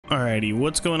Alrighty,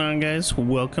 what's going on, guys?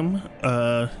 Welcome.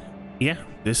 Yeah,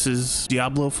 this is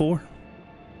Diablo 4.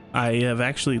 I have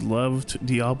actually loved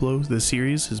Diablo. The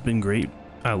series has been great.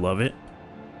 I love it.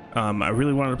 I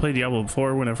really wanted to play Diablo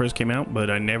 4 when it first came out,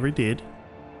 but I never did.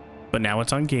 But now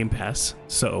it's on Game Pass,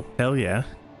 so hell yeah,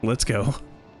 let's go.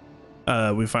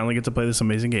 We finally get to play this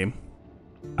amazing game.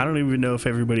 I don't even know if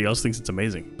everybody else thinks it's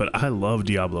amazing, but I love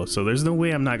Diablo, so there's no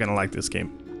way I'm not gonna like this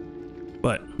game.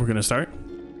 But we're gonna start.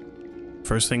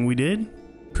 First thing we did,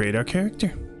 create our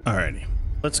character. Alrighty,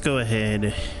 let's go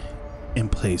ahead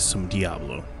and play some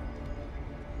Diablo.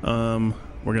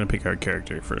 We're gonna pick our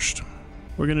character first.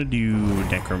 We're gonna do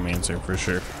Necromancer for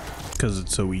sure, because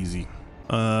it's so easy.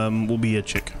 We'll be a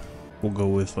chick. We'll go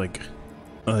with like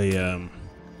a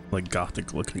like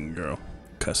gothic looking girl.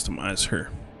 Customize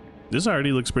her. This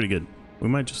already looks pretty good. We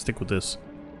might just stick with this.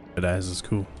 Red eyes is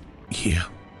cool. Yeah.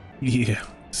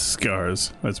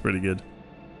 Scars. That's pretty good.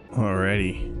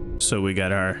 Alrighty. So we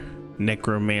got our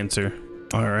Necromancer.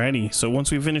 Alrighty. So once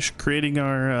we finish creating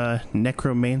our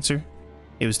Necromancer,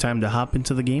 it was time to hop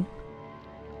into the game.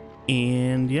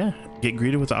 And yeah, get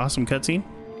greeted with an awesome cutscene,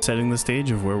 setting the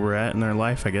stage of where we're at in our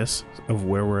life, I guess, of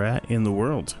where we're at in the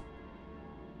world.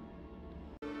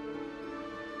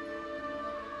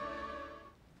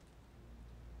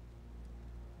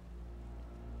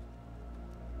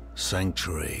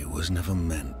 Sanctuary was never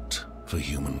meant for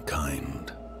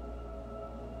humankind.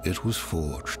 It was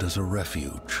forged as a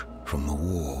refuge from the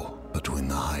war between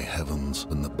the high heavens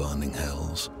and the burning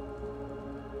hells.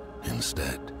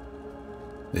 Instead,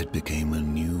 it became a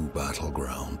new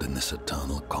battleground in this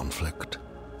eternal conflict.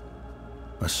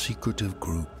 A secretive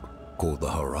group called the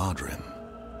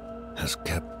Haradrim has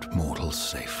kept mortals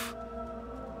safe.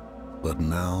 But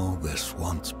now this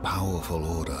once powerful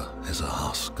order is a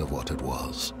husk of what it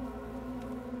was.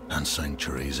 And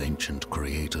Sanctuary's ancient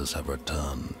creators have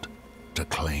returned to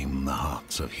claim the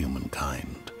hearts of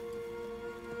humankind.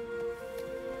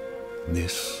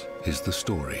 This is the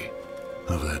story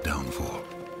of their downfall.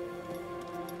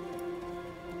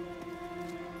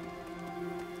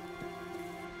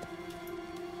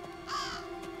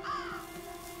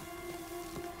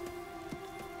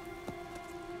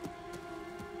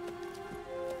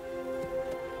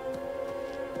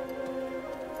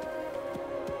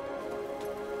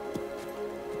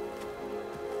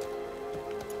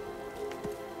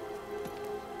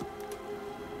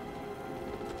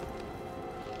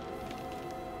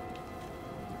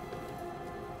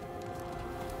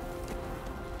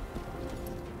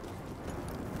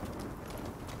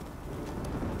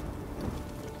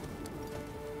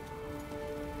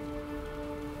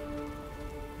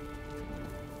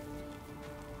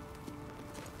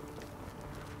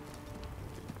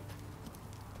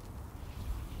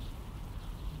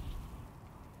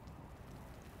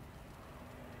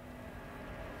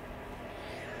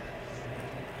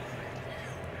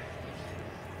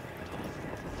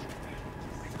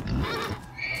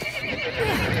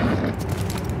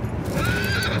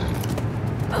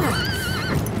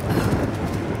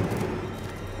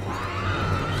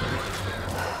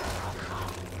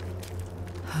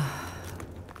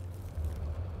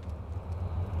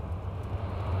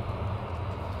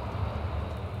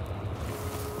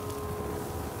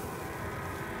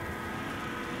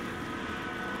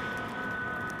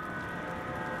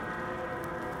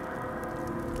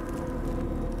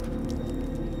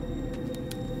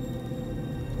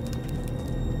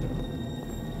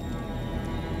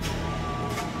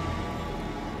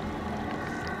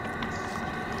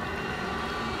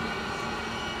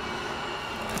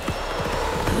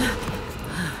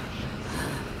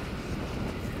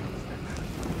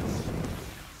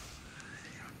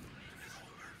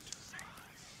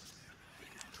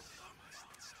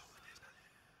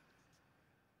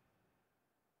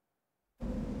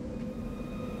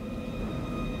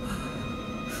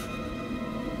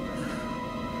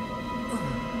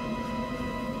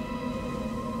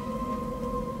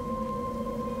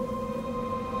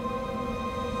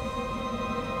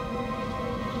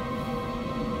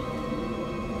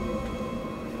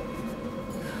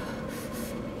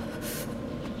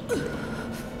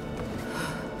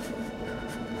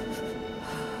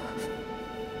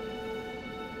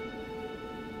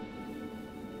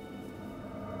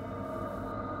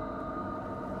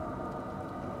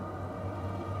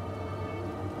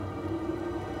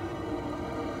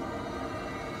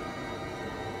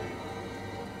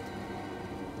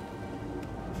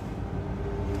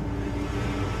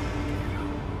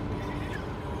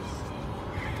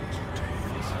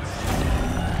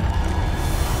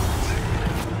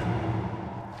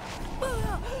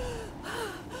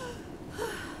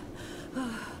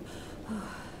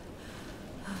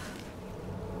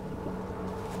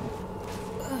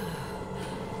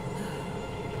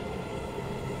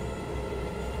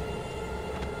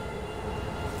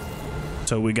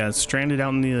 So we got stranded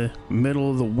out in the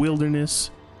middle of the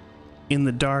wilderness, in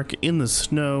the dark, in the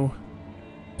snow.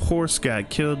 Horse got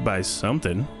killed by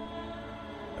something.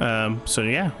 So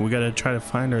yeah, we gotta try to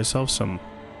find ourselves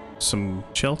some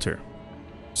shelter,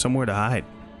 somewhere to hide.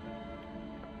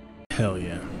 Hell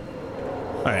yeah.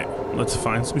 All right, let's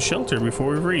find some shelter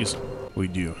before we freeze. We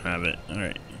do have it. All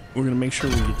right, we're gonna make sure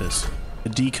we get this. The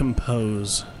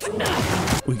decompose.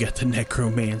 We got the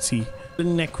necromancy, the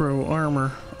necro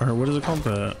armor, or what is it called?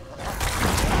 They're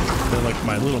like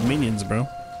my little minions, bro.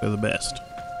 They're the best.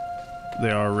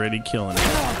 They're already killing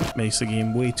it. Makes the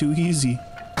game way too easy.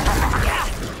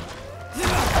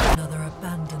 Another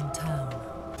abandoned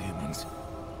town. Demons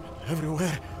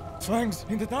everywhere. Fangs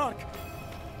in the dark.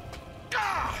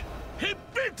 Ah! He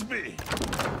bit me!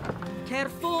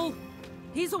 Careful!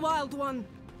 He's a wild one.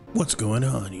 What's going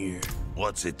on here?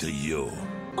 What's it to you?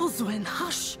 Oswin,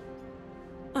 hush!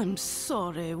 I'm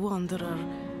sorry, Wanderer.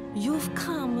 You've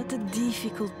come at a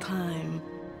difficult time.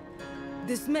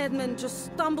 This madman just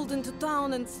stumbled into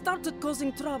town and started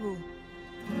causing trouble.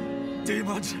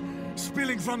 Demons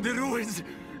spilling from the ruins.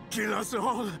 Kill us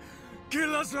all!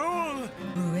 Kill us all!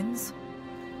 Ruins?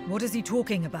 What is he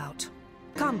talking about?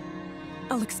 Come,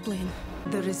 I'll explain.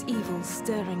 There is evil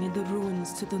staring in the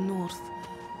ruins to the north.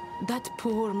 That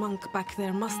poor monk back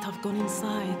there must have gone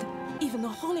inside. Even a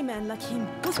holy man like him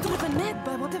was driven mad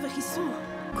by whatever he saw.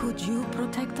 Could you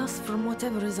protect us from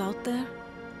whatever is out there?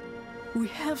 We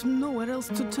have nowhere else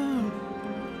to turn.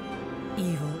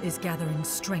 Evil is gathering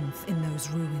strength in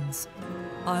those ruins.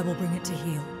 I will bring it to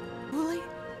heal. Really?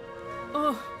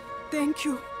 Oh, thank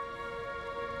you.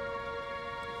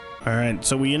 All right,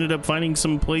 so we ended up finding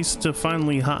some place to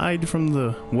finally hide from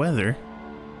the weather.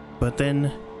 But then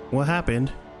what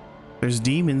happened? There's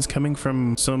demons coming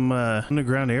from some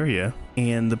underground area,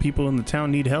 and the people in the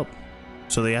town need help.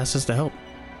 So they asked us to help.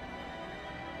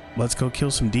 Let's go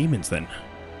kill some demons then.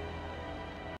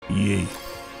 Yay.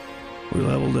 We're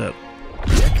leveled up.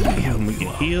 And we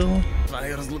can heal.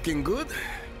 Fire's looking good,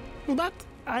 but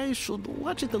I should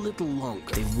watch it a little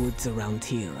longer. The woods around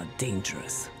here are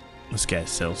dangerous. This guy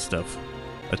sells stuff.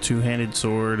 A two-handed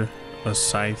sword, a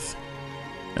scythe,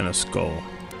 and a skull.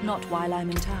 Not while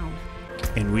I'm in town.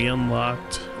 And we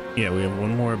unlocked, yeah, we have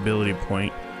one more ability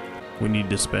point. We need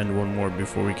to spend one more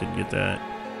before we can get that.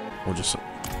 We'll just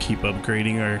keep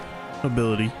upgrading our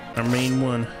ability, our main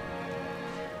one.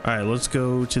 All right, let's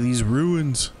go to these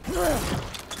ruins.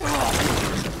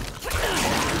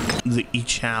 The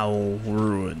Ichao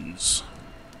ruins.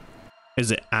 Is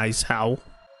it Icehow?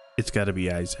 It's gotta be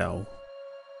Icehow.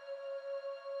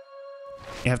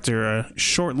 After a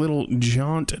short little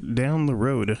jaunt down the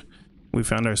road, we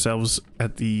found ourselves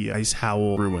at the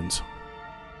Icehow ruins.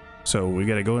 So we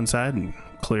gotta go inside and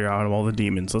clear out all the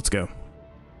demons. Let's go.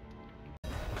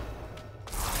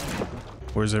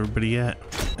 Where's everybody at?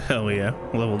 Hell yeah,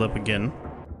 leveled up again.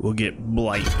 We'll get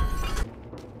Blight.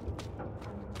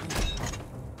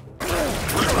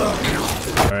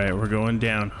 All right, we're going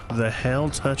down the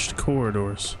hell-touched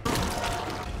corridors.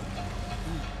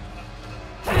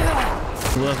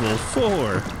 Level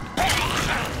 4.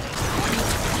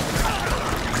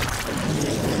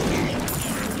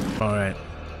 All right,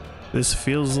 this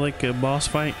feels like a boss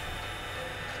fight.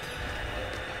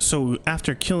 So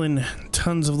after killing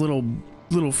tons of little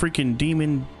freaking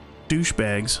demon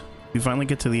douchebags, we finally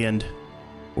get to the end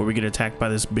where we get attacked by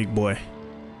this big boy.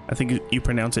 I think you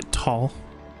pronounce it Tall,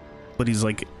 but he's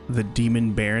like the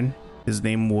demon baron. His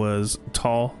name was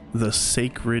Tall the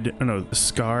Scarred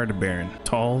Baron.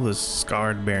 Tall the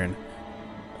Scarred Baron.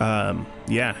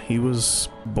 Yeah, he was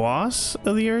boss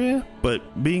of the area,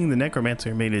 but being the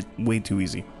necromancer made it way too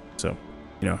easy. So,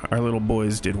 you know, our little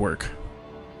boys did work.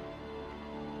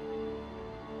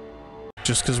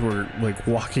 Just because we're like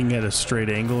walking at a straight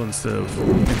angle instead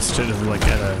of like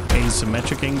at a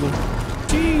asymmetric angle.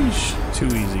 Sheesh, too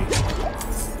easy.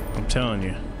 I'm telling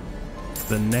you,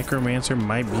 the necromancer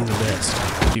might be the best.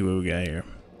 Let's see what we got here.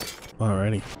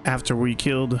 Alrighty. After we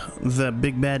killed the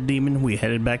big bad demon, we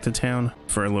headed back to town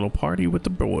for a little party with the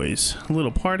boys. A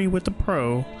little party with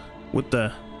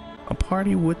the a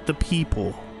party with the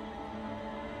people.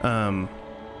 Yeah,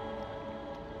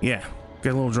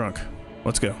 got a little drunk.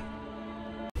 Let's go.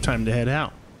 Time to head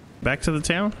out. Back to the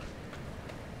town.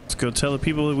 Let's go tell the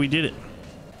people that we did it.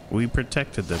 We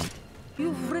protected them.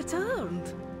 You've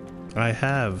returned. I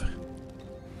have.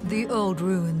 The old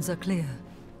ruins are clear.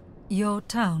 Your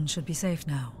town should be safe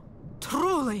now.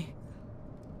 Truly.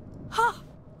 Ha!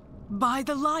 By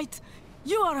the light,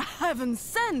 you are heaven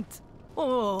sent.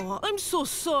 Oh, I'm so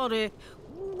sorry.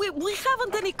 We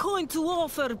haven't any coin to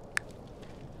offer.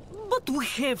 But we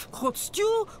have hot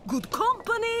stew, good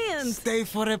company, and... Stay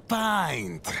for a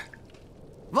pint.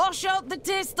 Wash out the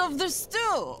taste of the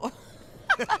stew.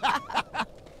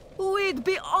 We'd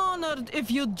be honored if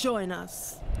you'd join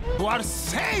us. Our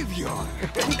savior!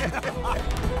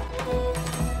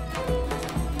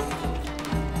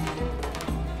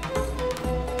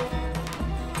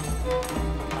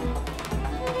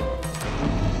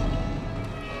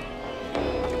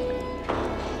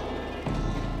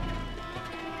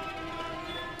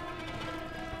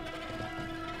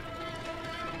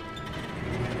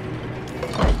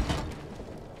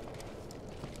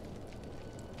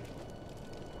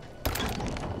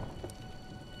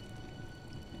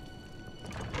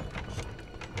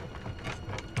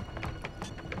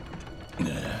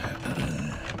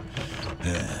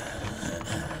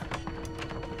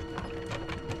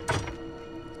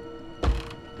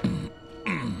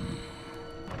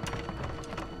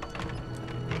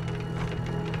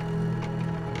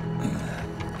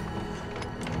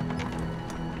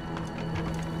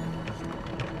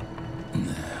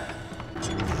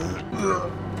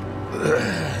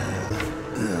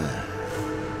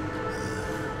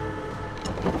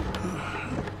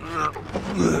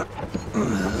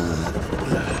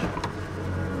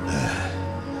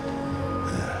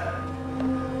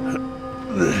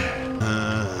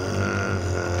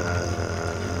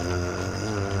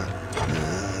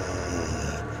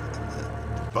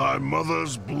 By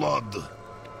mother's blood,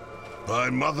 by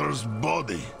mother's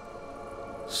body,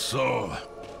 so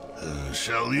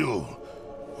shall you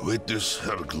witness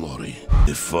her glory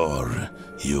before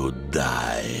you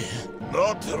die.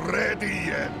 Not ready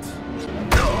yet.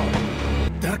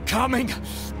 They're coming!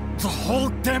 The whole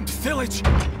damned village!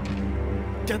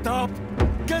 Get up!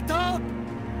 Get up!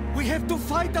 We have to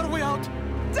fight our way out!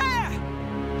 There!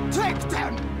 Take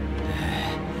them!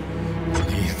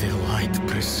 May the light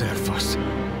preserve us.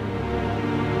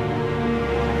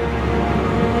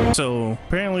 So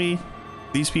apparently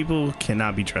these people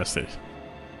cannot be trusted.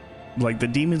 Like, the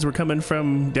demons were coming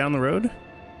from down the road,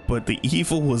 but the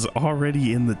evil was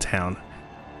already in the town.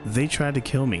 They tried to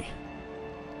kill me,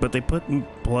 but they put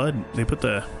blood, they put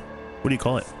the, what do you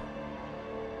call it?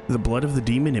 The blood of the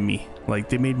demon in me. Like,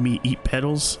 they made me eat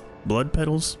petals, blood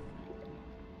petals.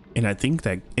 And I think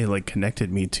that it like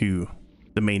connected me to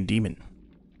the main demon.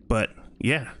 But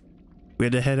yeah, we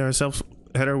had to head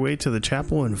our way to the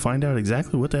chapel and find out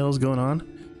exactly what the hell is going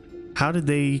on. How did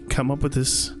they come up with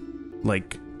this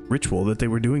like ritual that they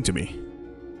were doing to me?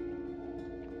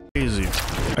 Crazy.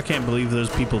 I can't believe those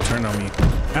people turned on me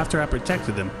after I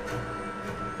protected them.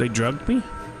 They drugged me?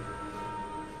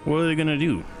 What are they gonna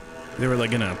do? They were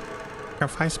like gonna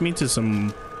sacrifice me to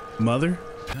some mother?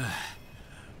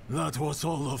 That was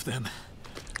all of them.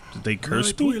 Did they curse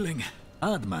Right me? willing,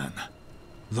 Adman.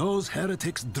 Those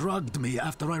heretics drugged me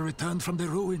after I returned from the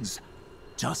ruins.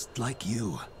 Just like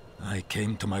you. I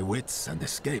came to my wits and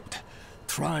escaped.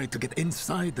 Tried to get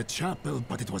inside the chapel,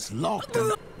 but it was locked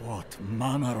and... What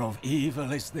manner of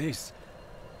evil is this?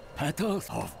 Petals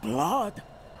of blood?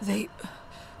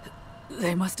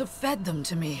 They must have fed them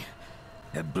to me.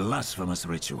 A blasphemous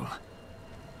ritual.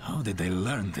 How did they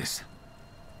learn this?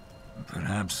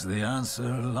 Perhaps the answer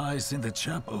lies in the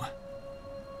chapel.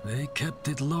 They kept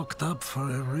it locked up for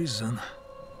a reason.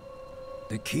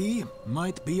 The key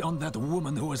might be on that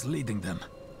woman who was leading them.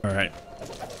 All right,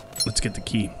 let's get the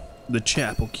key. The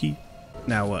chapel key.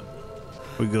 Now what?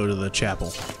 We go to the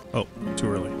chapel. Oh, too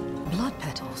early. Blood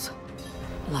petals.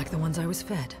 Like the ones I was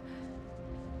fed.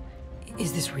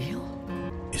 Is this real?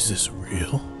 Is this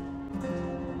real?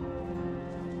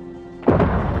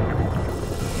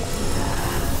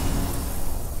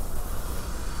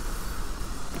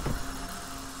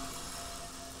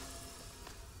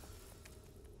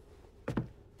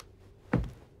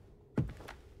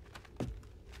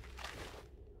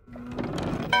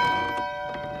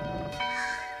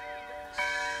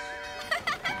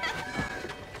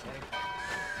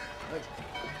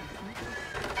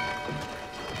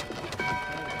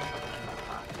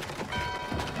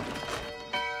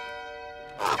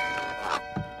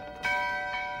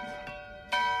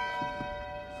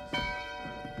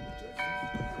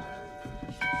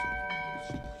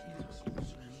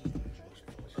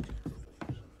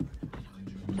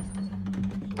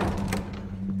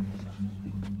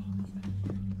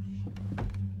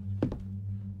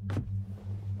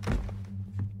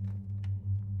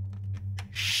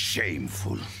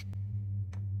 Shameful.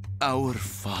 Our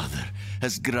Father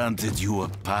has granted you a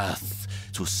path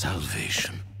to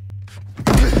salvation.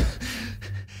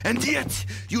 And yet,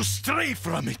 you stray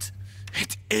from it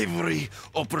at every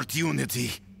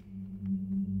opportunity.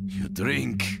 You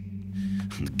drink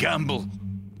and gamble.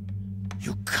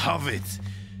 You covet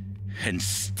and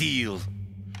steal.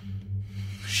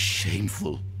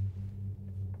 Shameful.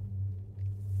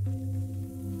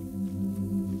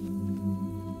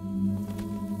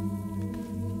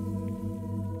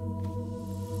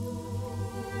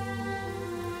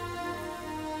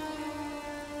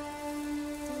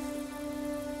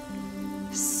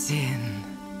 Sin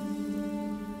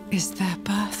is their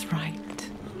birthright.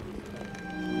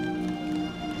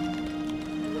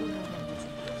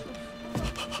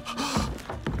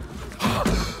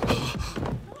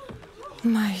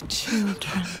 My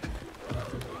children.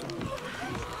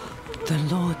 The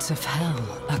lords of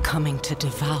hell are coming to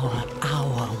devour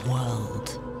our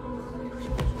world.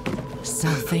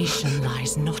 Salvation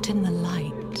lies not in the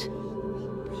light,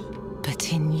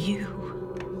 but in you.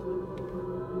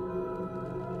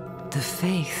 The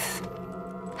faith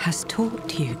has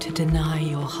taught you to deny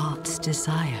your heart's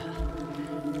desire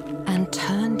and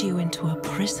turned you into a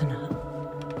prisoner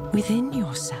within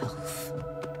yourself.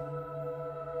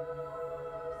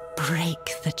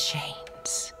 Break the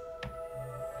chains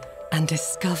and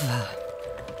discover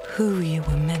who you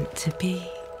were meant to be.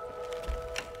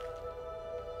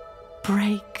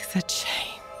 Break the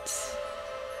chains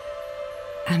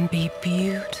and be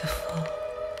beautiful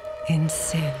in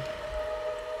sin.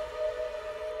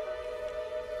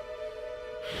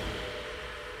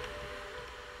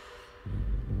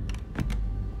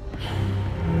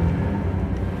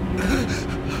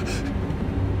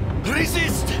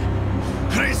 Resist!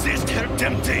 Resist her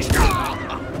temptation!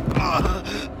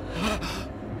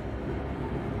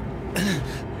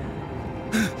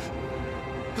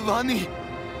 Vani,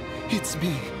 it's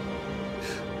me.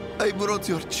 I brought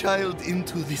your child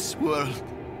into this world.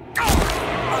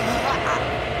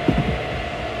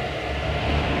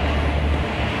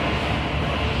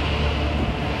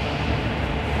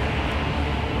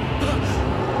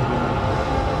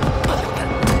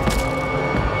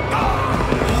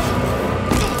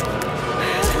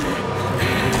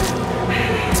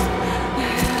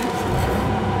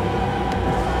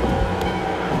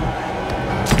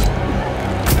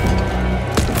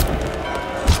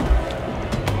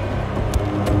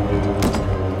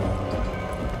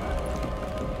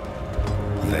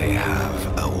 They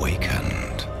have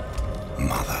awakened,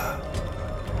 Mother.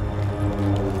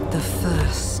 The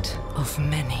first of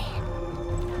many.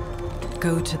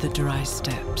 Go to the dry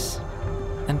steps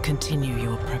and continue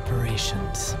your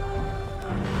preparations.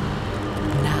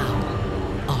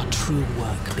 Now, our true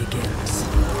work begins.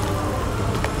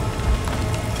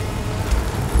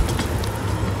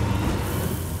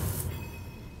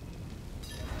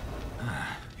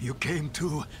 You came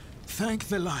to thank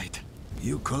the light.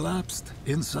 You collapsed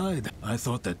inside. I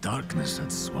thought the darkness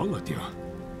had swallowed you.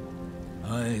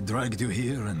 I dragged you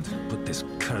here and put this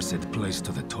cursed place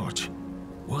to the torch.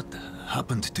 What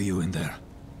happened to you in there?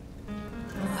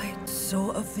 I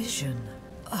saw a vision.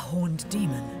 A horned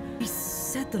demon. He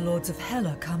said the lords of hell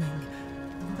are coming.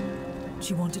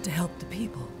 She wanted to help the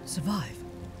people survive.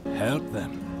 Help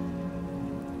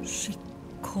them? She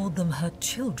called them her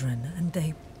children, and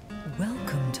they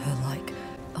welcomed her like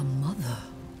a mother.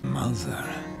 Mother?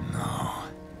 No.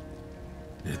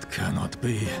 It cannot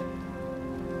be.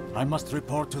 I must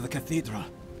report to the cathedral.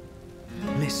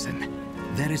 Listen,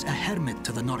 there is a hermit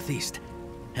to the northeast.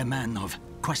 A man of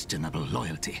questionable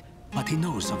loyalty, but he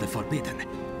knows of the forbidden.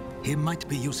 He might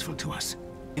be useful to us.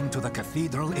 Into the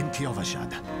cathedral in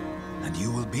Kiovashad, and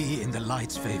you will be in the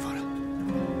light's favor.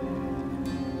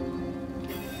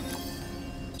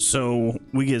 So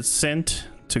we get sent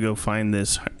to go find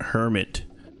this hermit.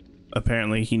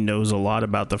 Apparently he knows a lot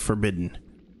about the forbidden.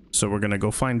 So we're gonna go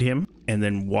find him and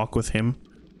then walk with him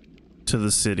to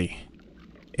the city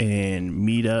and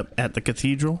meet up at the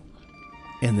cathedral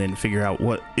and then figure out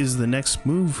what is the next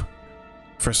move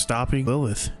for stopping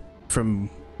Lilith from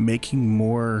making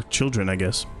more children, I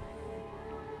guess.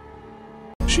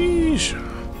 Sheesh.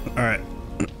 All right,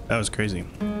 that was crazy.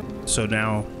 So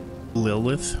now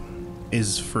Lilith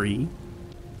is free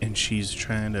and she's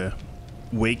trying to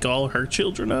wake all her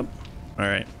children up. All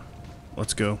right,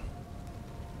 let's go.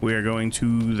 We are going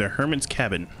to the hermit's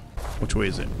cabin. Which way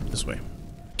is it? This way.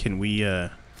 Can we I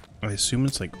assume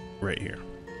it's like right here.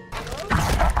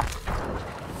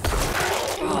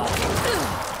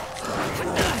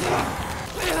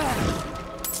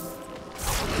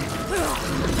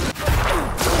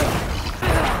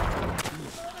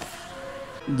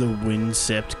 The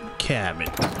Windsept cabin.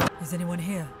 Is anyone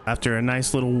here? After a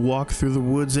nice little walk through the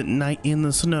woods at night in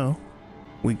the snow,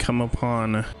 we come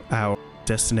upon our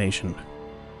destination.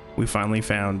 We finally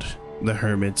found the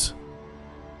hermit's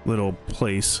little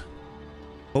place.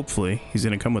 Hopefully, he's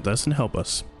gonna come with us and help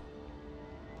us.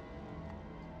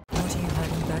 What do you have?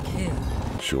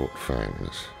 short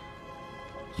fangs.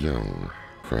 Young,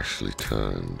 freshly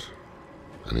turned.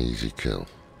 An easy kill.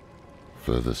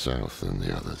 Further south than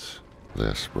the others.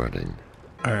 They're spreading.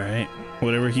 Alright.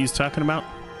 Whatever he's talking about,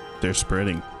 they're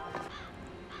spreading.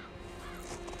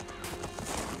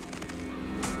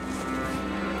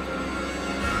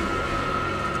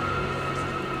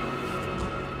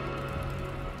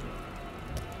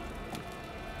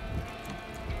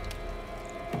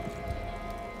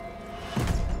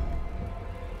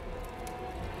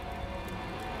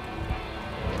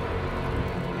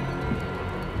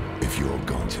 If you're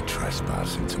going to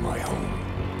trespass into my home,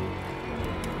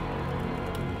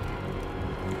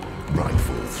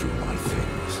 rifle through my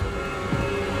things,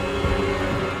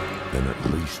 then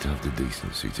at least have the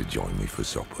decency to join me for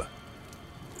supper.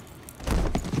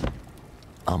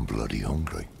 I'm bloody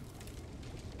hungry.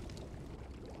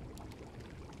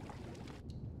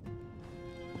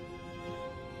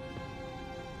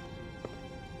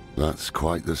 That's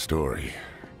quite the story.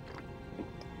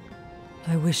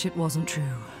 I wish it wasn't true.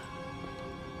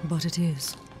 But it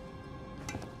is.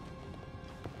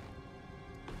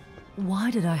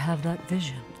 Why did I have that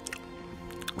vision?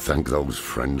 Thank those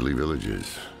friendly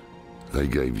villagers. They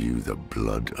gave you the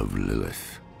blood of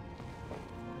Lilith.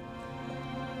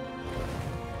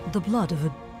 The blood of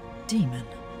a demon.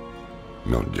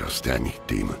 Not just any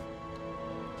demon.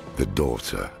 The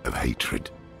daughter of hatred.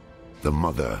 The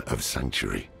mother of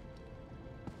sanctuary.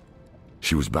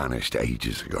 She was banished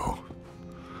ages ago.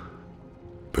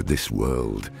 But this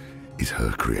world is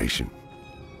her creation.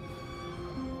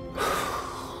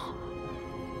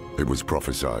 It was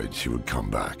prophesied she would come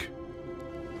back.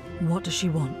 What does she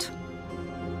want?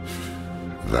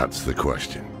 That's the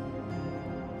question.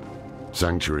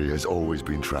 Sanctuary has always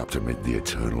been trapped amid the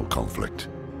eternal conflict.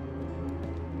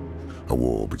 A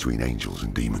war between angels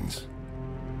and demons.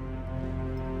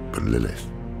 But Lilith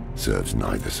serves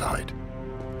neither side.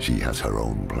 She has her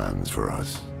own plans for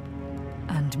us.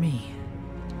 And me.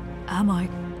 Am I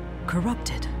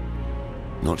corrupted?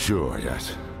 Not sure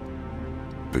yet.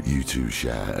 But you two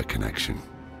share a connection.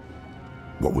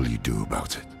 What will you do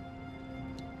about it?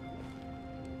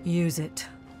 Use it.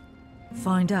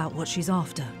 Find out what she's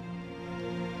after.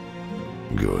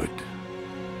 Good.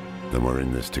 Then we're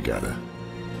in this together.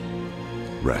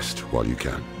 Rest while you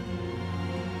can.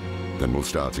 Then we'll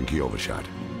start in Kiovashad.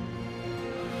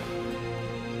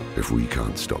 If we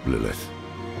can't stop Lilith,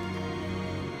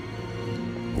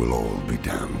 we'll all be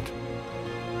damned.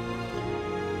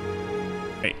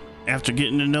 Hey, after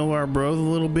getting to know our bro a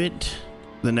little bit,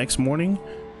 the next morning,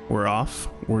 we're off.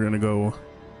 We're gonna go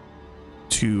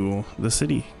to the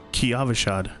city,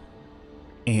 Kiovashad,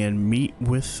 and meet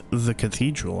with the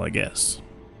cathedral, I guess.